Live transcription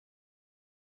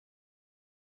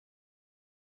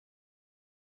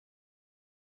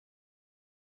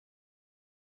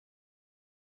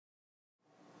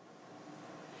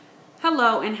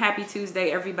Hello and happy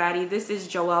Tuesday, everybody. This is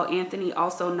Joelle Anthony,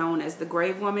 also known as the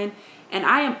Grave Woman, and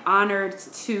I am honored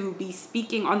to be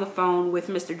speaking on the phone with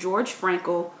Mr. George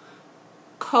Frankel,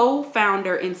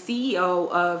 co-founder and CEO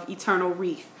of Eternal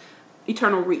Reefs.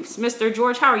 Mr.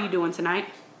 George, how are you doing tonight?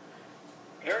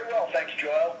 Very well, thanks,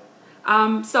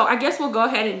 Joelle. So I guess we'll go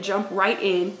ahead and jump right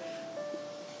in.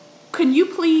 Can you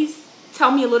please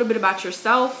tell me a little bit about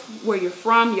yourself, where you're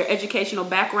from, your educational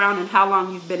background, and how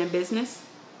long you've been in business?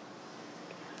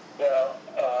 Well,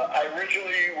 I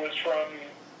originally was from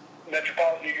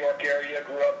metropolitan New York area,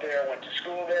 grew up there, went to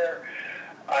school there.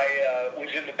 I was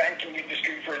in the banking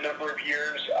industry for a number of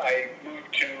years. I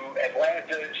moved to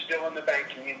Atlanta, still in the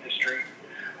banking industry.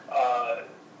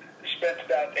 Spent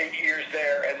about 8 years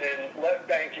there, and then left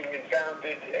banking and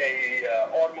founded a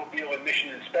automobile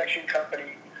emission inspection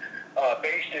company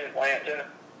based in Atlanta.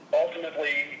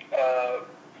 Ultimately,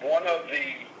 one of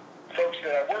the folks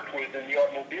that I worked with in the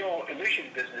automobile emission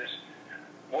business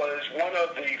was one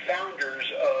of the founders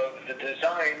of the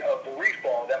design of the reef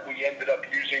ball that we ended up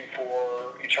using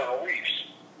for Eternal Reefs.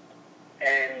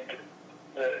 And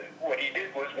what he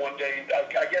did was one day,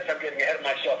 I guess I'm getting ahead of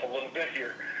myself a little bit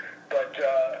here, but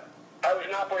I was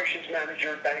an operations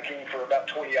manager in banking for about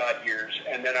 20 odd years,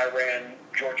 and then I ran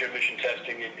Georgia emission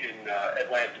testing in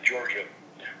Atlanta, Georgia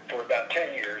for about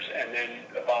 10 years, and then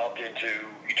evolved into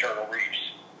Eternal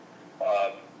Reefs.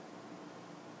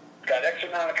 Got X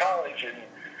amount of college, and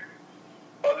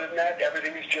other than that,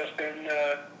 everything has just been,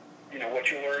 what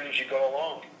you learn as you go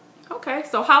along. Okay,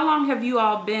 so how long have you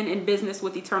all been in business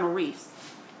with Eternal Reefs?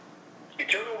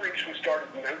 Eternal Reefs was started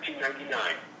in 1999,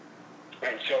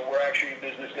 and so we're actually in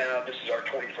business now. This is our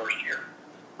 21st year.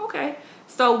 Okay,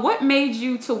 so what made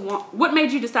you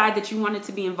decide that you wanted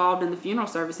to be involved in the funeral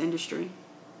service industry?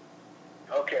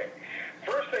 Okay.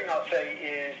 First thing I'll say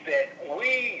is that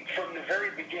we, from the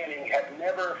very beginning, have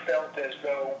never felt as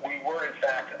though we were, in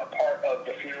fact, a part of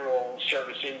the funeral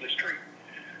service industry.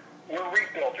 We're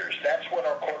reef builders. That's what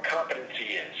our core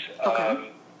competency is.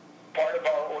 Okay. Part of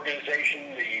our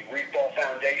organization, the Reef Ball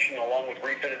Foundation, along with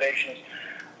Reef Innovations,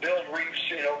 build reefs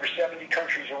in over 70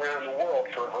 countries around the world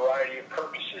for a variety of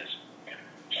purposes.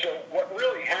 So what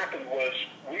really happened was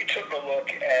we took a look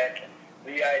at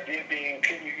the idea being,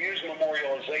 can you use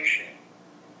memorialization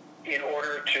in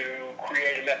order to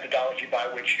create a methodology by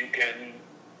which you can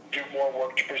do more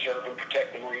work to preserve and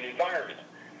protect the marine environment?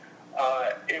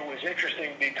 It was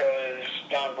interesting because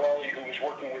Don Brawley, who was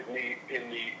working with me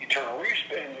in the Eternal Reefs,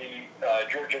 in the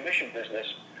Georgia mission business,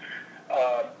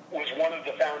 was one of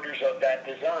the founders of that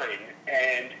design.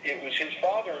 And it was his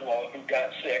father-in-law who got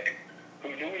sick,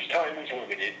 who knew his time was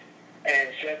limited, and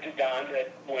said to Don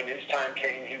that when his time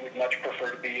came, he would much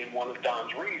prefer to be in one of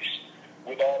Don's reefs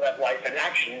with all that life and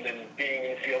action than being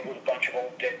in the field with a bunch of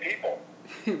old dead people.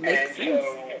 And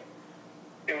so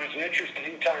it was an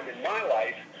interesting time in my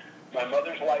life. My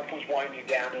mother's life was winding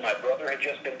down. My brother had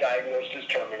just been diagnosed as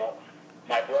terminal.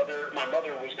 My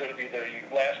mother was going to be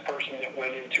the last person that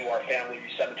went into our family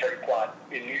cemetery plot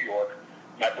in New York.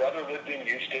 My brother lived in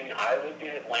Houston. I lived in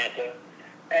Atlanta.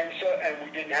 And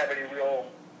we didn't have any real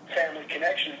family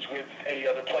connections with any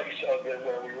other place other than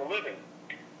where we were living.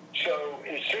 So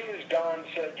as soon as Don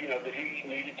said, that he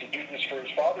needed to do this for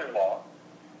his father-in-law,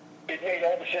 it made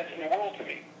all the sense in the world to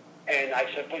me. And I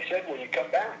simply said, when you come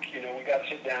back, we got to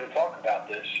sit down and talk about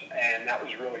this. And that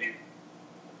was really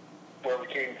where we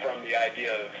came from, the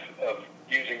idea of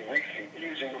using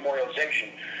memorialization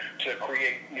to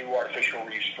create new artificial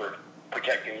reefs for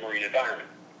protecting the marine environment.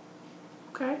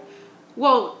 Okay.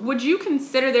 Well, would you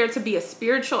consider there to be a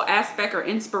spiritual aspect or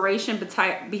inspiration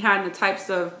behind the types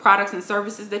of products and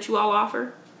services that you all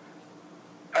offer?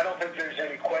 I don't think there's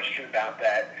any question about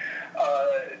that.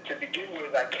 To begin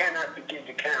with, I cannot begin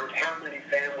to count how many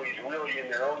families really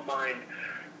in their own mind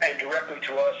and directly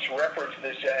to us reference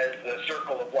this as the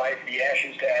circle of life, the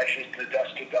ashes to ashes, the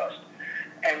dust to dust.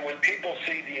 And when people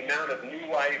see the amount of new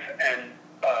life and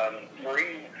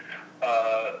marine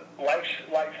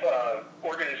life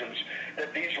organisms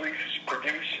that these reefs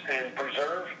produce and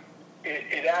preserve,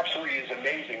 it absolutely is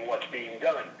amazing what's being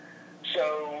done.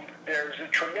 So there's a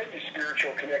tremendous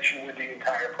spiritual connection with the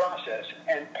entire process,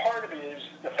 and part of it is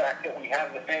the fact that we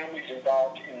have the families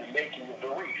involved in the making of the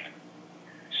reef.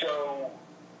 So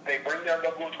they bring their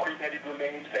loved ones' cremated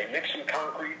remains, they mix some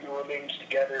concrete and the remains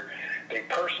together, they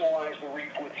personalize the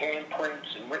reef with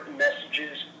handprints and written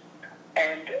messages,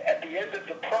 and at the end of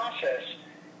the process,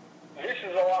 this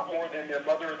is a lot more than their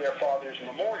mother or their father's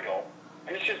memorial.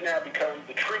 This has now become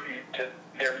the tribute to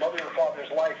their mother or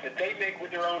father's life that they make with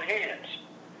their own hands.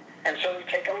 And so they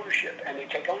take ownership, and they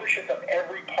take ownership of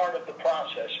every part of the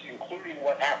process, including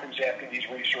what happens after these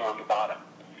reefs are on the bottom.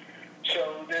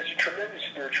 So there's a tremendous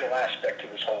spiritual aspect to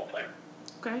this whole thing.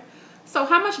 Okay. So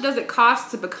how much does it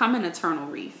cost to become an Eternal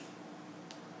Reef?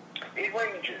 It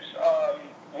ranges.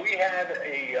 We have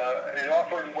an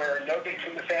offering where nobody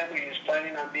from the family is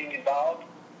planning on being involved,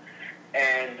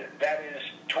 and that is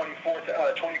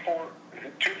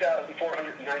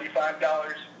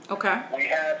 $2,495. Okay. We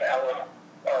have our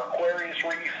Aquarius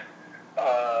Reef,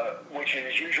 which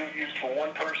is usually used for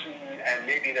one person and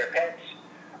maybe their pets,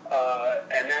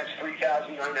 and that's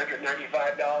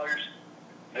 $3,995.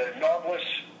 The Nautilus,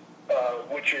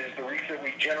 which is the reef that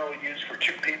we generally use for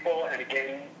two people, and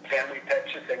again, family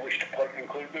pets if they wish to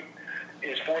include them,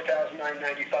 is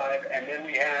 $4,995. And then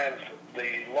we have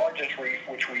the largest reef,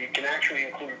 which we can actually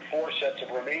include 4 sets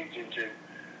of remains into.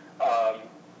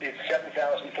 It's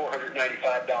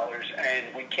 $7,495,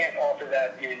 and we can't offer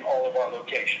that in all of our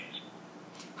locations.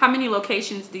 How many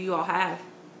locations do you all have?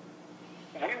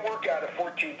 We work out of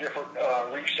 14 different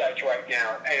reef sites right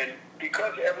now, and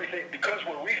because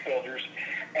we're reef builders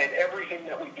and everything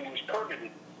that we do is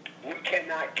permitted, we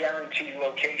cannot guarantee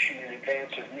location in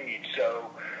advance of need.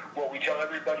 So what we tell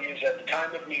everybody is at the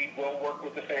time of need, we'll work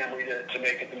with the family to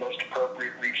make it the most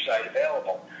appropriate reef site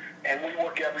available. And we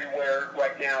work everywhere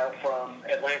right now from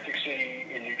Atlantic City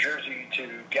in New Jersey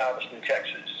to Galveston,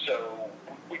 Texas. So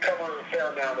we cover a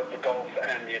fair amount of the Gulf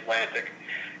and the Atlantic.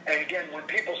 And again, when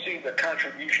people see the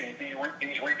contribution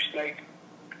these reefs make,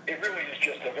 it really is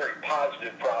just a very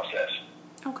positive process.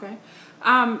 Okay.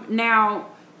 Now,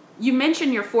 you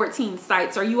mentioned your 14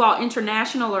 sites. Are you all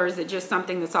international, or is it just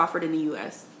something that's offered in the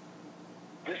U.S.?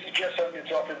 This is just something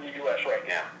that's offered in the U.S. right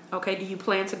now. Okay. Do you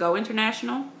plan to go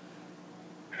international?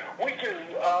 We do.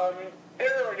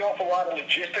 There are an awful lot of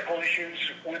logistical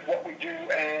issues with what we do,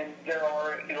 and there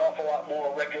are an awful lot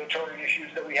more regulatory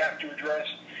issues that we have to address.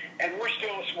 And we're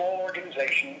still a small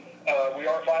organization. We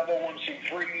are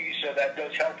 501c3, so that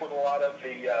does help with a lot of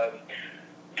the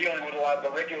dealing with a lot of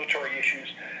the regulatory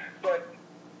issues. But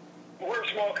we're a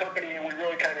small company, and we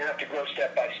really kind of have to grow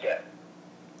step by step.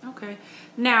 Okay.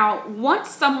 Now, once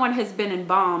someone has been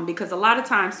embalmed, because a lot of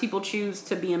times people choose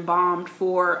to be embalmed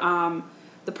for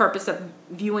the purpose of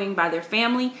viewing by their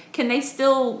family, can they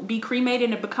still be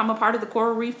cremated and become a part of the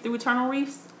coral reef through Eternal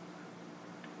Reefs?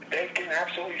 They can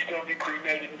absolutely still be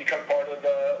cremated and become part of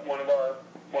one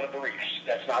of the reefs.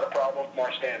 That's not a problem from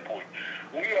our standpoint.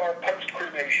 We are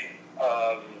post-cremation.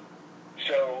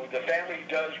 So the family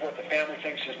does what the family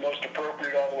thinks is most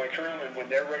appropriate all the way through, and when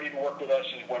they're ready to work with us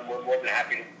is when we're more than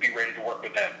happy to be ready to work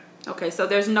with them. Okay, so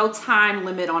there's no time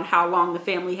limit on how long the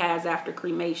family has after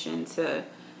cremation to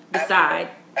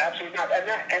decide. Absolutely not.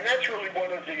 And that's really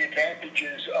one of the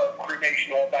advantages of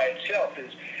cremation all by itself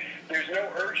is there's no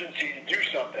urgency to do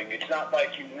something. It's not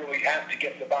like you really have to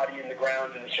get the body in the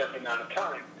ground in a certain amount of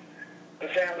time. The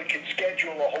family can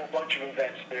schedule a whole bunch of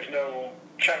events. There's no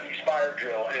Chinese fire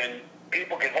drill, and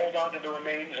people can hold on to the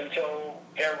remains until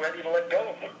they're ready to let go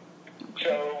of them.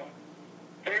 So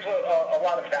there's a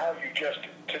lot of value just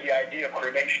to the idea of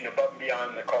cremation above and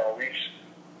beyond the coral reefs.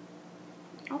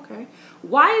 Okay.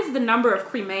 Why is the number of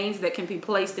cremains that can be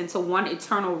placed into one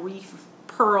Eternal Reef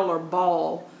pearl or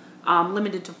ball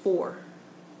limited to 4?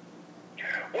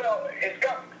 Well, it's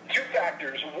got 2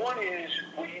 factors. One is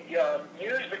we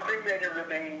use the cremated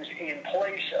remains in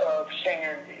place of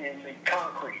sand in the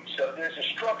concrete. So there's a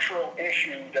structural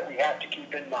issue that we have to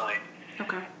keep in mind.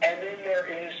 Okay. And then there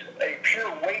is a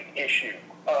pure weight issue.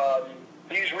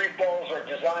 These reef balls are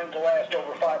designed to last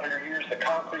over 500 years. The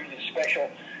concrete is special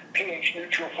pH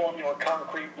neutral formula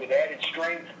concrete with added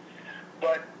strength.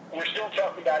 But we're still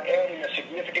talking about adding a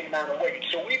significant amount of weight.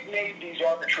 So we've made these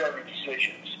arbitrary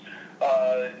decisions.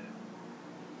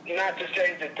 Not to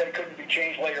say that they couldn't be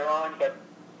changed later on, but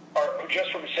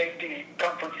just from a safety,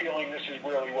 comfort feeling, this is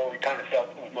really what we kind of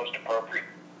felt was most appropriate.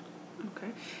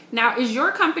 Okay. Now, is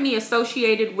your company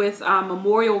associated with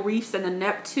Memorial Reefs and the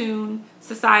Neptune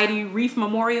Society Reef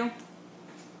Memorial?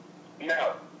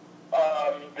 No.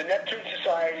 The Neptune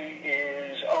Society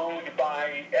is owned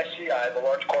by SCI, the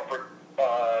large corporate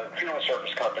funeral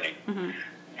service company. Mm-hmm.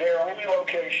 Their only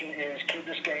location is Key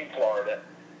Biscayne, Florida,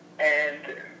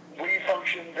 and we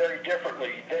function very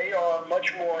differently. They are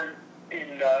much more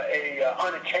in a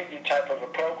unattended type of a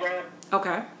program.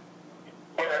 Okay.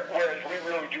 Whereas we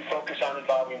really do focus on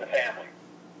involving the family.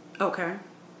 Okay.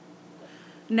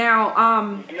 Now,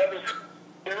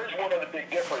 there is one other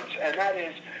big difference, and that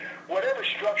is whatever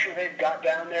structure they've got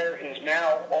down there is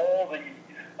now all the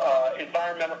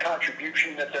environmental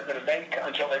contribution that they're going to make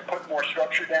until they put more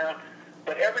structure down.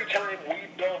 But every time we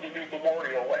build a new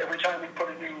memorial, every time we put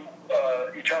a new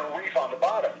Eternal Reef on the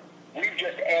bottom, we've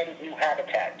just added new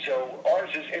habitat. So ours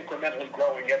is incrementally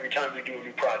growing every time we do a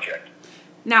new project.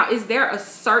 Now, is there a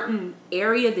certain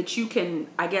area that you can,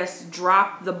 I guess,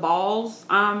 drop the balls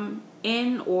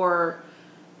in, or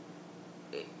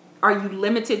are you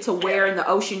limited to where in the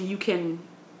ocean you can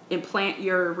implant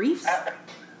your reefs?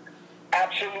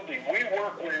 Absolutely. We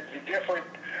work with the different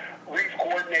reef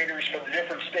coordinators for the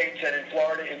different states and in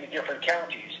Florida in the different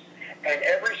counties. And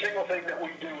every single thing that we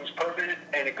do is permitted,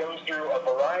 and it goes through a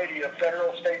variety of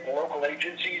federal, state, and local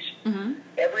agencies. Mm-hmm.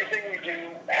 Everything we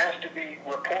do has to be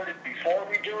reported before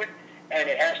we do it, and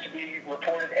it has to be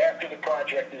reported after the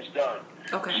project is done.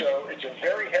 Okay. So it's a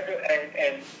very heavy,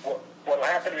 and what will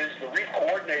happen is the reef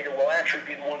coordinator will actually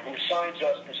be the one who assigns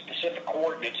us the specific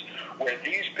coordinates where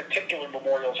these particular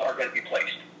memorials are going to be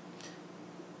placed.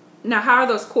 Now, how are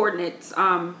those coordinates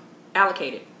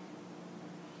allocated?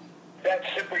 That's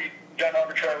simply done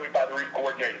arbitrarily by the reef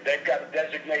coordinator. They've got a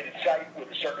designated site with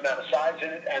a certain amount of size in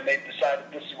it, and they've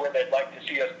decided this is where they'd like to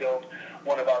see us build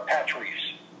one of our patch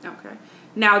reefs. Okay.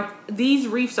 Now, these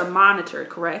reefs are monitored,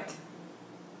 correct?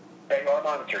 They are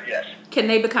monitored, yes. Can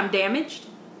they become damaged?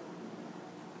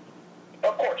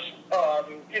 Of course.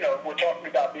 We're talking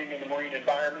about being in the marine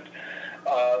environment.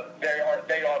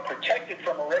 They are protected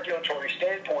from a regulatory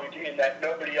standpoint in that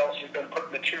nobody else is going to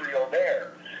put material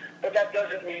there. But that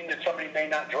doesn't mean that somebody may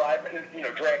not drag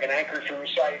an anchor through a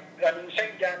site. I mean, the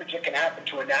same damage that can happen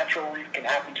to a natural reef can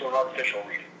happen to an artificial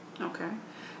reef. Okay.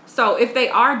 So if they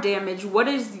are damaged, what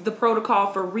is the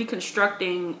protocol for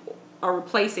reconstructing or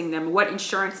replacing them? What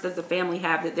insurance does the family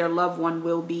have that their loved one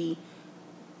will be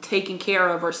taken care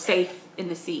of or safe in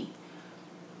the sea?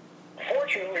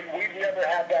 Fortunately, we've never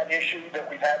had that issue that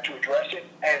we've had to address it,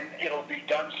 and it'll be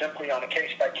done simply on a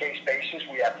case-by-case basis.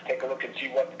 We have to take a look and see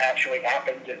what actually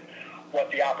happened and what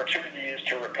the opportunity is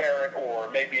to repair it, or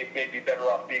maybe it may be better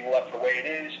off being left the way it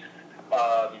is.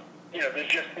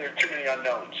 There are too many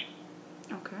unknowns.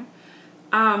 Okay.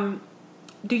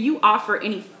 Do you offer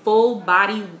any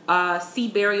full-body sea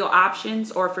burial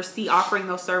options, or foresee offering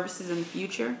those services in the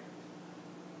future?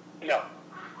 No.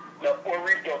 No, we're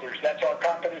reef builders. That's our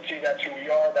competency. That's who we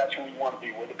are. That's who we want to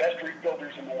be. We're the best reef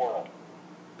builders in the world.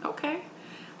 Okay.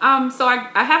 So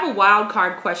I have a wild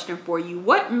card question for you.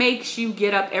 What makes you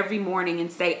get up every morning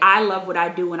and say, I love what I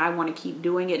do and I want to keep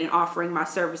doing it and offering my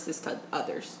services to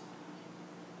others?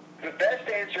 The best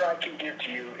answer I can give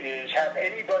to you is have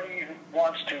anybody who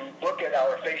wants to look at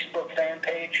our Facebook fan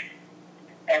page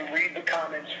and read the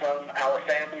comments from our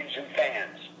families and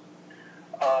fans.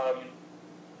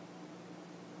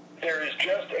 There is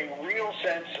just a real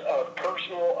sense of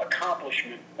personal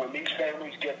accomplishment when these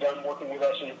families get done working with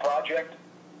us in a project,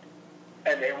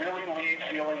 and they really leave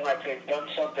feeling like they've done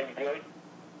something good.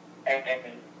 And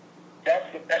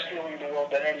that's the best feeling in the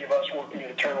world that any of us working at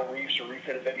Eternal Reefs or Reef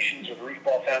Innovations or the Reef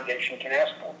Ball Foundation can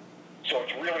ask for. So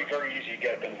it's really very easy to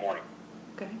get up in the morning.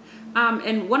 Okay.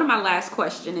 And one of my last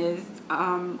questions is,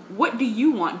 what do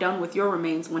you want done with your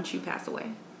remains once you pass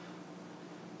away?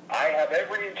 I have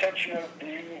every intention of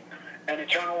being an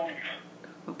eternal reef.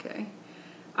 Okay.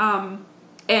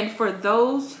 And for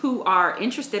those who are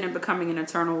interested in becoming an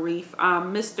eternal reef,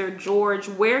 Mr. George,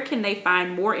 where can they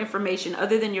find more information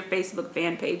other than your Facebook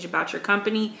fan page about your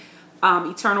company,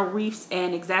 Eternal Reefs,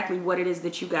 and exactly what it is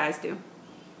that you guys do?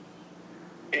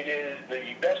 It is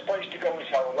the best place to go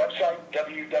is our website,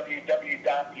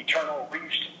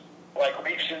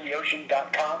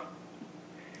 www.eternalreefs.com.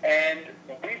 And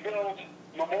we build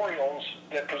memorials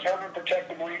that preserve and protect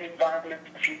the marine environment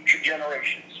for future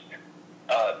generations.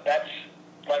 That's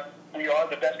like we are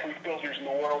the best reef builders in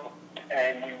the world,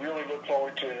 and we really look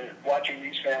forward to watching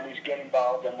these families get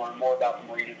involved and learn more about the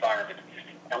marine environment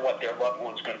and what their loved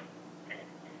ones going to do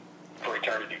for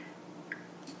eternity.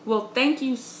 Well, thank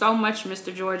you so much,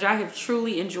 Mr. George. I have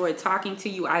truly enjoyed talking to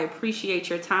you. I appreciate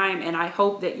your time, and I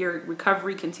hope that your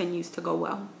recovery continues to go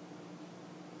well.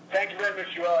 Thank you very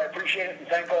much, Joelle. I appreciate it, and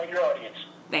thank all your audience.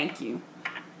 Thank you.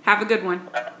 Have a good one.